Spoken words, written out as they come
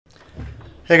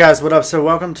Hey guys, what up? So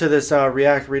welcome to this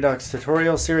React Redux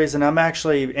tutorial series, and I'm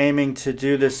actually aiming to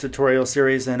do this tutorial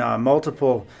series in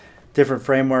multiple different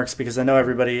frameworks because I know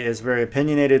everybody is very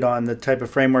opinionated on the type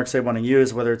of frameworks they want to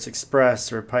use, whether it's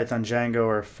Express or Python Django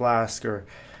or Flask or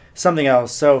something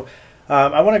else. So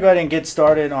I want to go ahead and get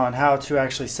started on how to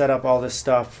actually set up all this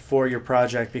stuff for your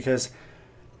project because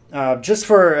just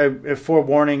for a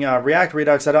forewarning, React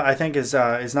Redux I think is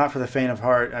not for the faint of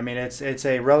heart. I mean, it's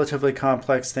a relatively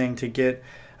complex thing to get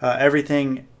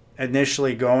everything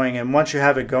initially going, and once you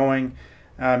have it going,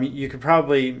 you could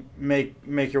probably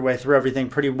make your way through everything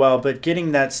pretty well. But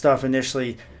getting that stuff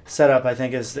initially set up, I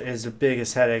think, is the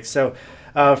biggest headache. So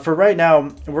for right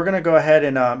now, we're going to go ahead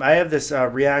and I have this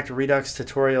React Redux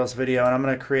tutorials video, and I'm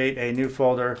going to create a new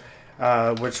folder,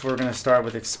 which we're going to start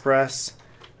with Express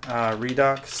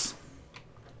Redux.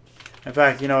 In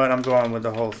fact, you know what? I'm going with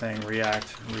the whole thing,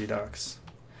 React Redux,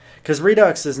 because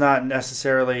Redux is not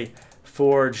necessarily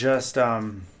for just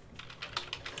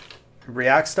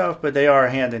React stuff, but they are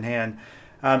hand in hand.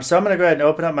 So I'm going to go ahead and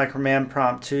open up my command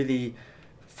prompt to the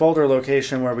folder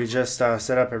location where we just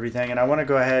set up everything, and I want to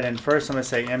go ahead and first I'm going to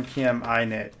say npm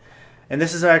init, and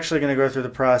this is actually going to go through the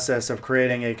process of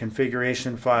creating a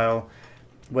configuration file,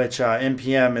 which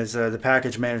npm is the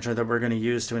package manager that we're going to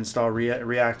use to install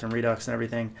React and Redux and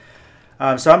everything.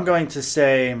 So I'm going to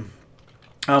say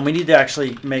we need to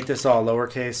actually make this all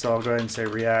lowercase, so I'll go ahead and say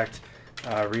React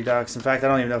Redux. In fact, I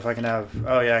don't even know if I can have,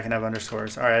 oh yeah, I can have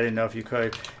underscores. All right, I didn't know if you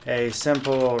could. A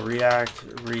simple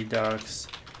React Redux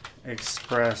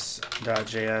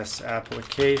Express.js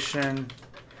application.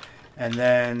 And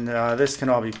then this can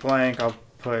all be blank. I'll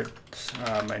put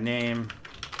my name,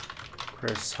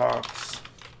 Chris Hawks,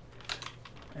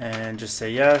 and just say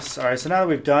yes. All right, so now that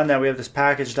we've done that, we have this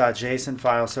package.json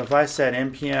file. So if I said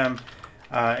npm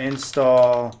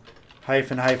install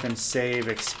 -- save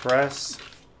express,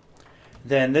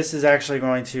 then this is actually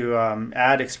going to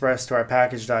add Express to our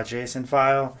package.json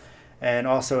file and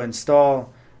also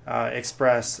install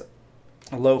Express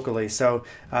locally. So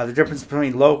the difference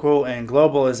between local and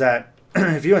global is that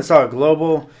if you install a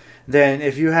global, then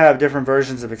if you have different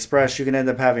versions of Express, you can end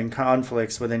up having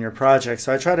conflicts within your project.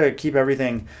 So I try to keep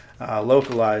everything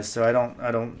localized, so I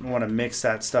don't want to mix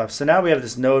that stuff. So now we have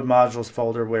this node modules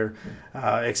folder where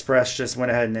Express just went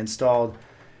ahead and installed.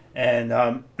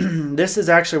 And this is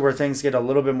actually where things get a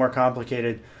little bit more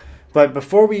complicated. But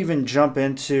before we even jump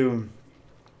into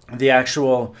the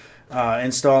actual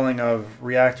installing of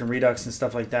React and Redux and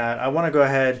stuff like that, I want to go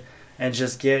ahead and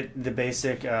just get the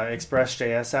basic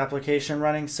ExpressJS application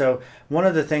running. So one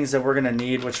of the things that we're going to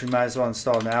need, which we might as well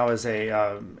install now, is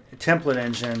a template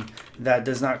engine that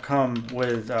does not come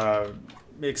with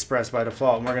Express by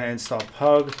default. And we're going to install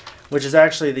Pug, which is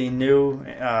actually the new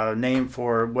name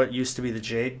for what used to be the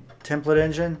Jade template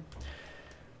engine.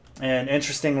 And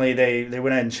interestingly, they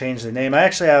went ahead and changed the name. I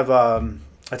actually have a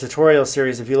tutorial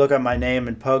series. If you look up my name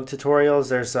in Pug tutorials,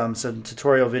 there's some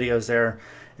tutorial videos there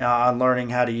on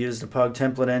learning how to use the Pug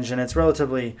template engine. It's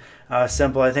relatively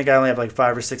simple. I think I only have like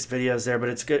 5 or 6 videos there, but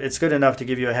it's good enough to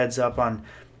give you a heads up on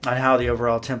how the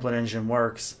overall template engine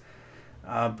works.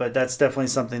 But that's definitely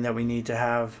something that we need to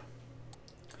have.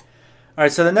 All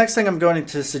right, so the next thing I'm going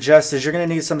to suggest is you're going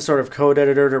to need some sort of code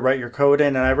editor to write your code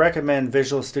in, and I recommend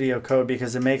Visual Studio Code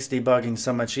because it makes debugging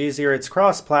so much easier. It's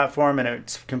cross-platform and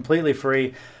it's completely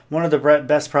free. One of the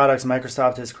best products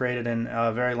Microsoft has created in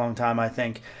a very long time, I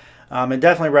think. And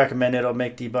definitely recommend it. It'll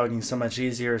make debugging so much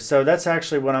easier. So that's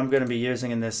actually what I'm going to be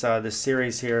using in this this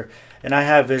series here. And I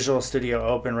have Visual Studio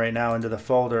open right now into the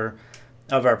folder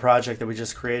of our project that we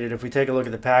just created. If we take a look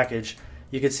at the package,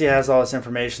 you can see it has all this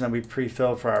information that we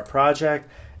pre-filled for our project,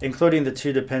 including the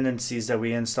 2 dependencies that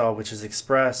we installed, which is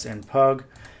Express and Pug.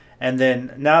 And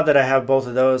then now that I have both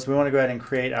of those, we want to go ahead and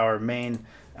create our main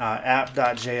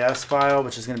app.js file,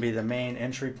 which is going to be the main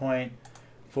entry point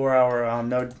for our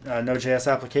Node.js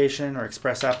application or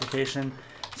Express application.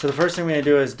 So the first thing we're going to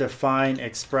do is define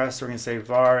Express. We're going to say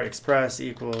var express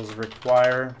equals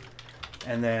require,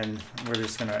 and then we're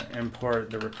just going to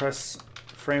import the request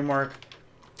framework.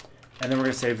 And then we're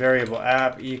going to say variable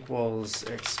app equals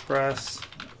express,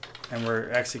 and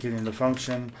we're executing the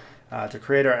function to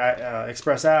create our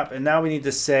Express app. And now we need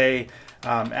to say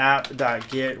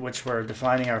app.get, which we're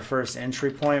defining our first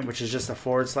entry point, which is just a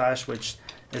 /, which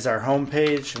is our home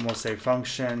page. And we'll say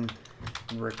function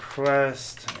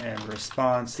request and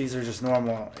response. These are just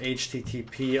normal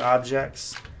HTTP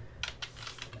objects.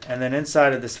 And then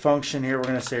inside of this function here, we're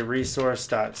going to say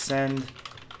resource.send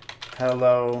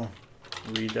hello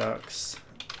Redux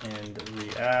and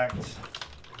React.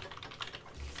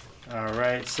 All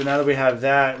right, so now that we have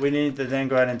that, we need to then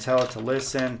go ahead and tell it to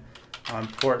listen on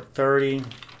port 30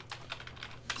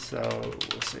 So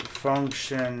we'll say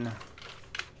function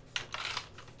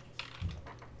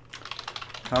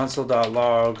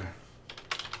console.log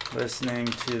listening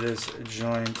to this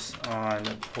joint on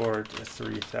port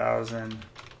 3000.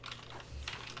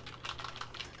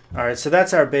 All right, so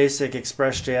that's our basic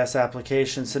ExpressJS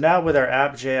application. So now with our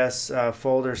app.js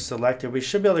folder selected, we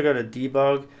should be able to go to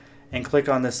debug and click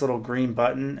on this little green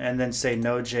button and then say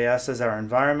Node.js as our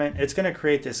environment. It's going to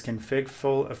create this config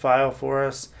file for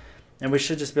us, and we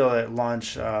should just be able to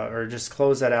launch or just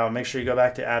close that out. Make sure you go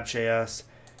back to app.js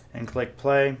and click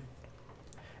play.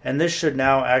 And this should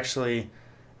now actually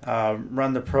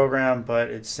run the program, but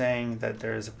it's saying that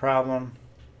there is a problem.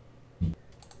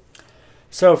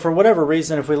 So for whatever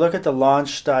reason, if we look at the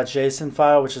launch.json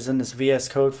file, which is in this VS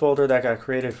Code folder that got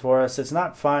created for us, it's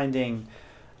not finding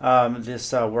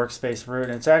this workspace root.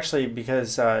 And it's actually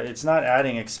because it's not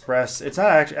adding Express. It's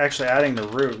not actually adding the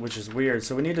root, which is weird.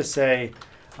 So we need to say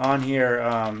on here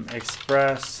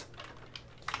Express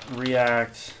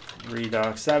React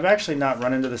Redux. I've actually not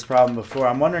run into this problem before.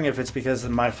 I'm wondering if it's because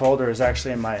my folder is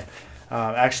actually in my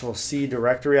actual C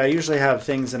directory. I usually have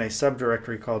things in a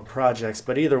subdirectory called projects,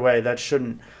 but either way, that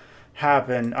shouldn't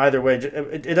happen. Either way,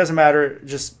 it doesn't matter.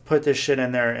 Just put this shit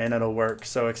in there and it'll work.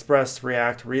 So Express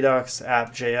React Redux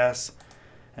app.js,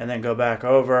 and then go back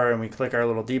over and we click our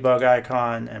little debug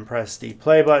icon and press the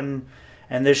play button,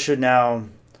 and this should now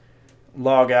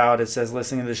log out. It says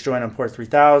listening to this joint on port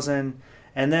 3000.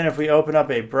 And then if we open up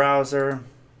a browser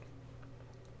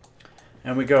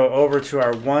and we go over to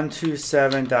our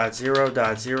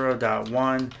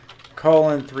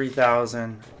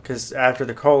 127.0.0.1:3000, because after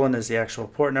the colon is the actual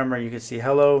port number, you can see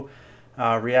hello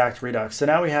React Redux. So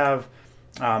now we have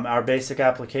our basic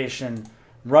application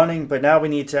running, but now we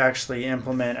need to actually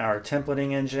implement our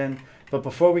templating engine. But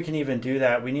before we can even do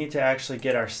that, we need to actually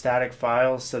get our static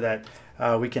files so that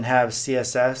we can have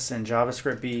CSS and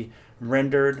JavaScript be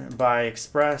rendered by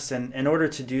Express. And in order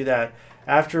to do that,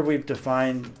 after we've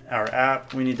defined our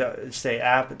app, we need to say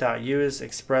app.use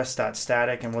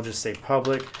express.static, and we'll just say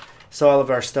public. So all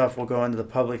of our stuff will go into the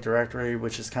public directory,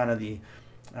 which is kind of the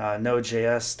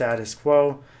Node.js status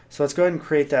quo. So let's go ahead and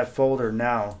create that folder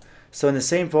now. So in the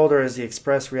same folder as the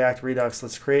Express React Redux,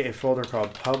 let's create a folder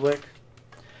called public.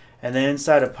 And then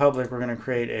inside of public, we're going to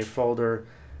create a folder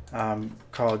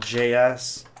called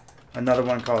JS, another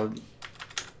one called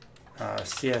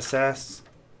CSS,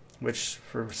 which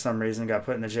for some reason got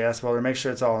put in the JS folder. Make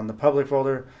sure it's all in the public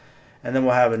folder. And then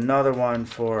we'll have another one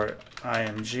for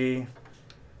IMG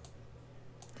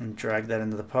and drag that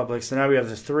into the public. So now we have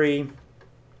the three.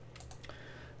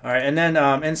 All right, and then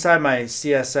inside my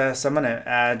CSS, I'm going to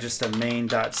add just a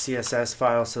main.css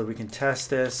file so we can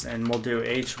test this, and we'll do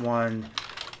h1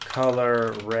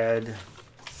 color red.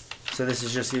 So this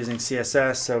is just using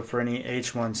CSS, so for any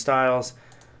h1 styles,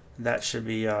 that should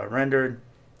be rendered.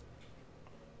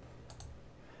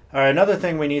 All right, another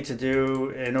thing we need to do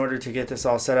in order to get this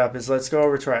all set up is let's go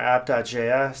over to our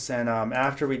app.js, and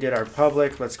after we did our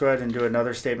public, let's go ahead and do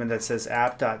another statement that says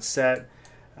app.set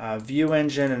view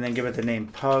engine, and then give it the name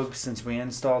Pug since we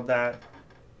installed that.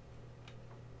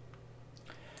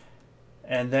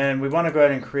 And then we want to go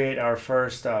ahead and create our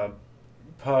first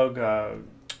Pug,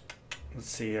 let's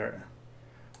see here.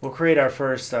 We'll create our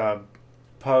first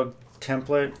Pug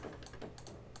template.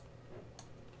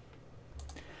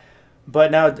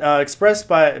 But now Express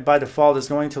by default is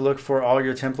going to look for all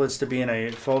your templates to be in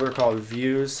a folder called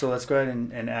views. So let's go ahead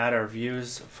and add our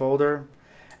views folder.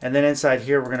 And then inside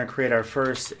here, we're going to create our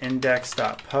first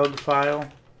index.pug file.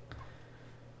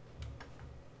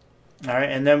 All right,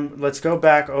 and then let's go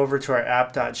back over to our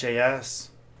app.js.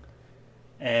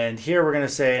 And here we're going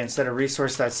to say, instead of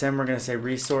resource.sim, we're going to say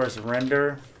resource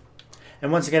render.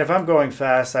 And once again, if I'm going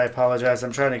fast, I apologize.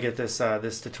 I'm trying to get this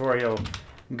this tutorial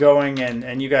going,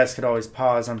 and you guys could always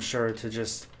pause, I'm sure, to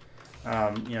just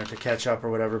you know, to catch up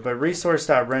or whatever. But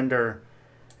resource.render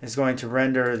is going to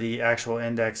render the actual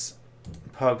index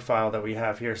Pug file that we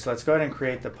have here. So let's go ahead and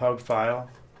create the Pug file.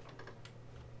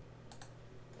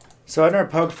 So in our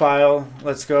Pug file,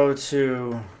 let's go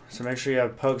to, so make sure you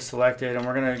have Pug selected, and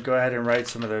we're going to go ahead and write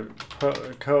some of the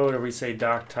code, or we say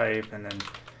doc type and then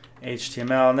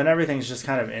HTML, and then everything's just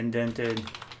kind of indented.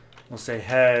 We'll say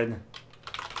head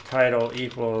title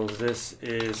equals this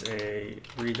is a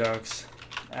Redux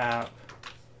app,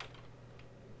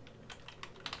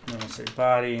 and we'll say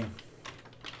body.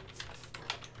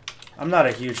 I'm not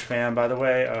a huge fan, by the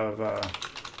way, of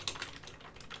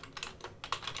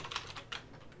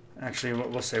actually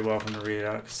we'll say welcome to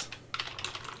Redux.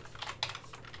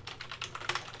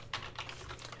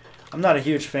 I'm not a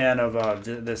huge fan of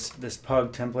this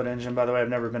Pug template engine, by the way. I've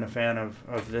never been a fan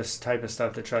of this type of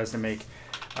stuff that tries to make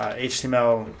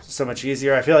HTML so much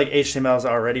easier. I feel like HTML is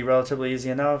already relatively easy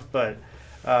enough, but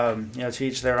you know, to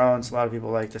each their own. So a lot of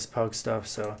people like this Pug stuff.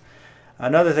 So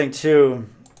another thing too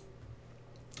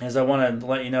is I want to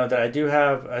let you know that I do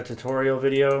have a tutorial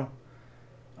video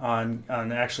on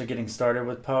actually getting started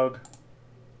with Pug.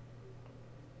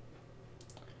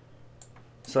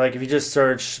 So like if you just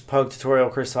search Pug tutorial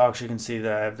Chris Hawks, you can see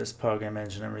that I have this Pug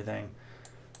image and everything.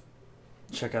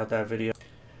 Check out that video.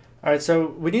 Alright, so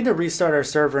we need to restart our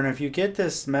server, and if you get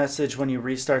this message when you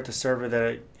restart the server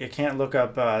that it can't look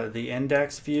up the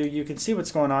index view, you can see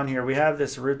what's going on here. We have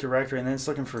this root directory and then it's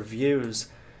looking for views,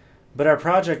 but our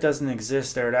project doesn't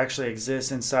exist there. It actually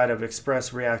exists inside of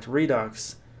Express React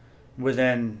Redux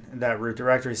within that root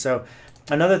directory. So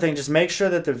another thing, just make sure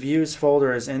that the views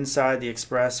folder is inside the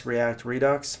Express React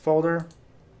Redux folder.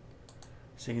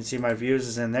 So you can see my views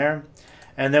is in there.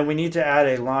 And then we need to add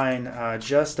a line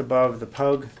just above the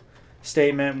Pug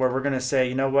statement where we're going to say,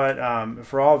 you know what,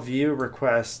 for all view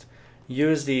requests,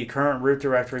 use the current root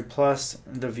directory plus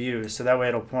the views. So that way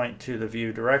it'll point to the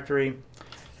view directory,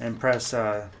 and press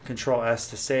Control S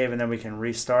to save, and then we can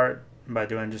restart by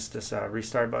doing just this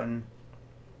restart button.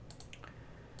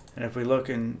 And if we look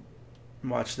and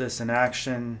watch this in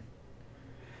action,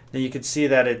 then you can see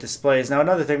that it displays. Now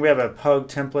another thing, we have a Pug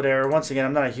template error. Once again,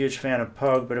 I'm not a huge fan of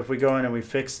Pug, but if we go in and we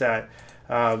fix that,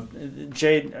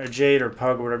 Jade or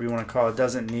Pug or whatever you want to call it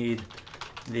doesn't need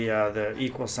the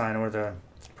equal sign or the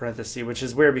parenthesis, which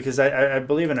is weird because I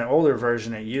believe in an older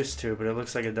version it used to, but it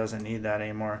looks like it doesn't need that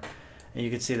anymore. And you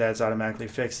can see that it's automatically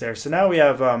fixed there. So now we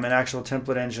have an actual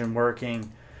template engine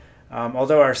working,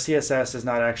 although our CSS is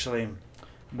not actually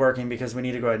working because we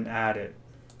need to go ahead and add it.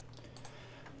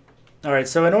 Alright,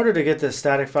 so in order to get the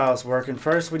static files working,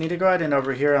 first we need to go ahead and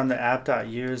over here on the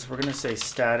app.use, we're going to say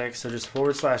static, so just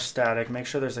 /static, make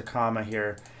sure there's a comma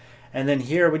here. And then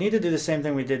here, we need to do the same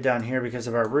thing we did down here because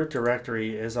of our root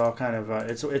directory is all kind of,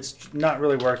 it's not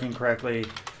really working correctly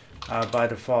by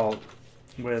default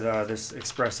with this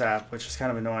Express app, which is kind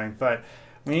of annoying. But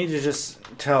we need to just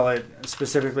tell it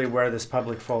specifically where this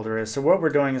public folder is. So what we're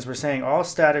doing is we're saying all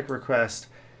static requests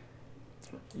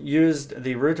used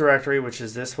the root directory, which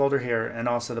is this folder here, and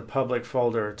also the public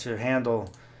folder to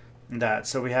handle that.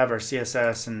 So we have our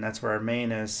CSS, and that's where our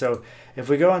main is. So if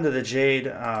we go into the Jade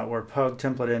or Pug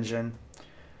template engine,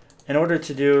 in order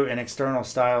to do an external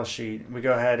style sheet, we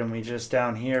go ahead and we just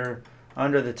down here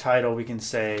under the title we can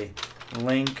say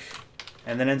link,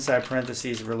 and then inside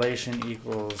parentheses relation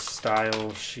equals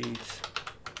style sheet,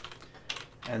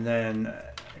 and then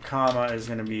comma is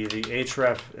going to be the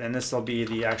href, and this will be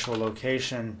the actual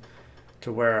location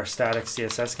to where our static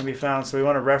CSS can be found. So we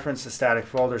want to reference the static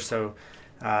folder so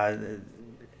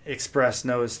Express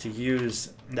knows to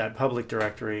use that public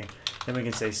directory. Then we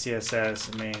can say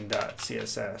css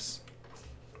main.css.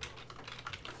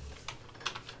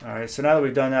 Alright, so now that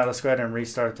we've done that, let's go ahead and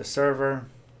restart the server.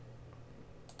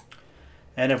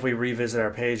 And if we revisit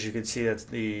our page, you can see that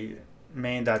the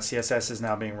main.css is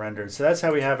now being rendered. So that's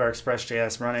how we have our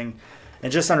ExpressJS running in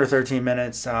just under 13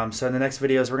 minutes. So in the next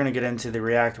videos, we're going to get into the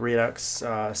React Redux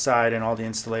side and all the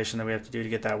installation that we have to do to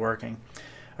get that working.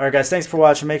 All right, guys, thanks for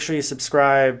watching. Make sure you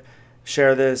subscribe,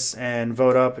 share this, and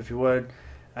vote up if you would.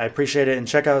 I appreciate it. And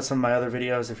check out some of my other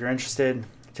videos if you're interested.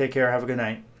 Take care. Have a good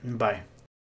night. Bye.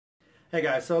 Hey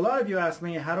guys, so a lot of you ask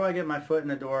me, how do I get my foot in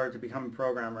the door to become a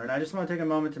programmer? And I just want to take a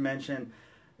moment to mention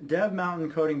Dev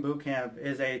Mountain Coding Bootcamp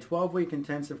is a 12-week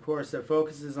intensive course that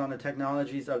focuses on the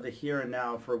technologies of the here and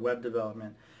now for web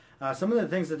development. Some of the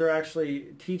things that they're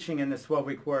actually teaching in this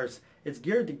 12-week course, it's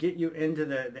geared to get you into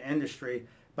the industry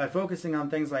by focusing on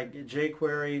things like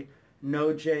jQuery,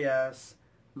 Node.js,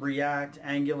 React,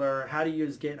 Angular, how to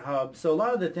use GitHub. So a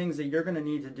lot of the things that you're going to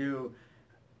need to do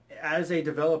as a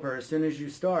developer, as soon as you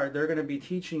start, they're going to be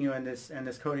teaching you in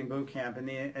this coding bootcamp, and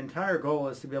the entire goal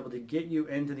is to be able to get you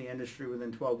into the industry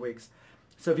within 12 weeks.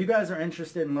 So if you guys are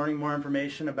interested in learning more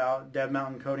information about Dev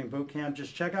Mountain Coding Bootcamp,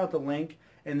 just check out the link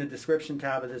in the description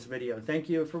tab of this video. Thank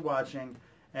you for watching,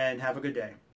 and have a good day.